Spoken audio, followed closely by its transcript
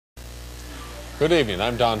Good evening,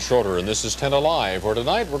 I'm Don Schroeder, and this is 10 Alive, where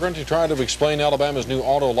tonight we're going to try to explain Alabama's new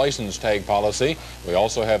auto license tag policy. We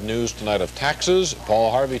also have news tonight of taxes. Paul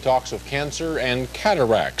Harvey talks of cancer and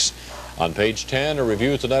cataracts. On page 10, a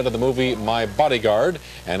review tonight of the movie My Bodyguard,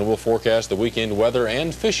 and we'll forecast the weekend weather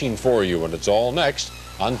and fishing for you, and it's all next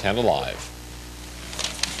on 10 Alive.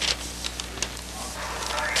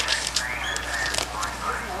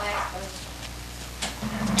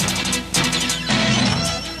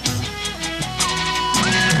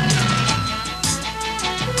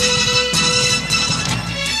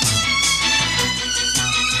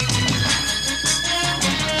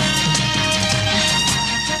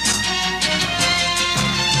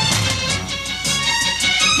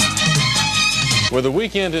 With the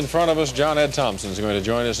weekend in front of us, John Edd Thompson is going to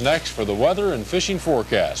join us next for the weather and fishing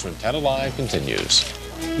forecast when 10 Alive continues.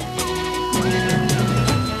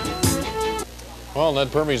 Well,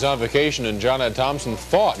 Ned Permey's on vacation, and John Edd Thompson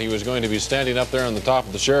thought he was going to be standing up there on the top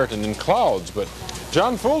of the Sheraton in clouds, but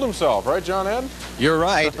John fooled himself, right, John Edd? You're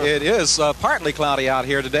right. It is partly cloudy out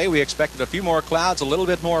here today. We expected a few more clouds, a little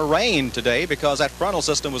bit more rain today because that frontal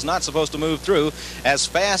system was not supposed to move through as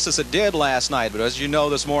fast as it did last night. But as you know,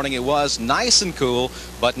 this morning it was nice and cool,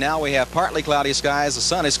 but now we have partly cloudy skies. The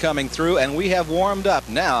sun is coming through, and we have warmed up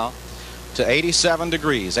now to 87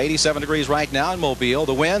 degrees. 87 degrees right now in Mobile.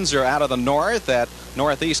 The winds are out of the north, at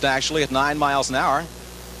northeast actually, at 9 miles an hour.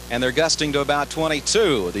 And they're gusting to about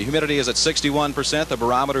 22. The humidity is at 61%. The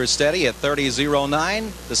barometer is steady at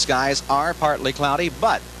 30.09. The skies are partly cloudy,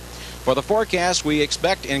 but for the forecast, we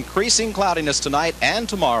expect increasing cloudiness tonight and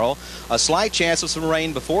tomorrow. A slight chance of some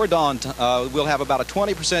rain before dawn. We'll have about a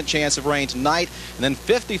 20% chance of rain tonight, and then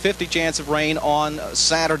 50-50 chance of rain on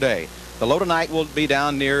Saturday. The low tonight will be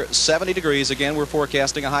down near 70 degrees. Again, we're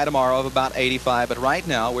forecasting a high tomorrow of about 85, but right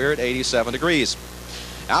now we're at 87 degrees.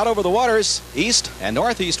 Out over the waters, east and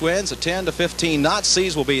northeast winds at 10 to 15 knots.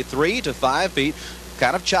 Seas will be 3 to 5 feet.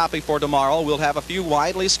 Kind of choppy for tomorrow. We'll have a few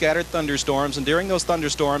widely scattered thunderstorms, and during those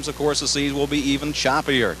thunderstorms, of course, the seas will be even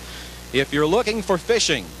choppier. If you're looking for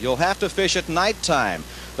fishing, you'll have to fish at nighttime.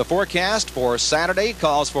 The forecast for Saturday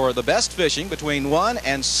calls for the best fishing between 1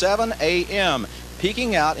 and 7 a.m.,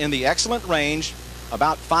 peaking out in the excellent range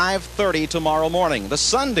about 5:30 tomorrow morning. The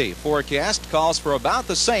Sunday forecast calls for about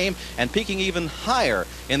the same and peaking even higher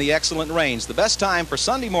in the excellent range. The best time for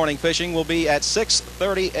Sunday morning fishing will be at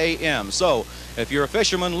 6:30 a.m. So if you're a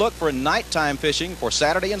fisherman, look for nighttime fishing for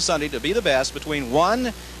Saturday and Sunday to be the best between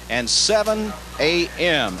 1 and 7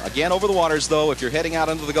 a.m. Again, over the waters, though, if you're heading out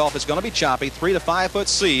into the Gulf, it's going to be choppy, 3 to 5 foot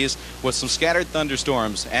seas with some scattered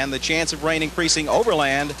thunderstorms, and the chance of rain increasing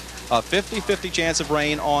overland. A 50-50 chance of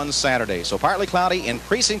rain on Saturday. So partly cloudy,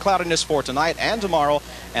 increasing cloudiness for tonight and tomorrow,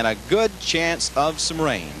 and a good chance of some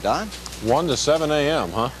rain. Don? 1 to 7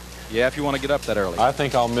 a.m., huh? Yeah, if you want to get up that early. I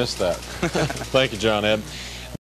think I'll miss that. Thank you, John Edd.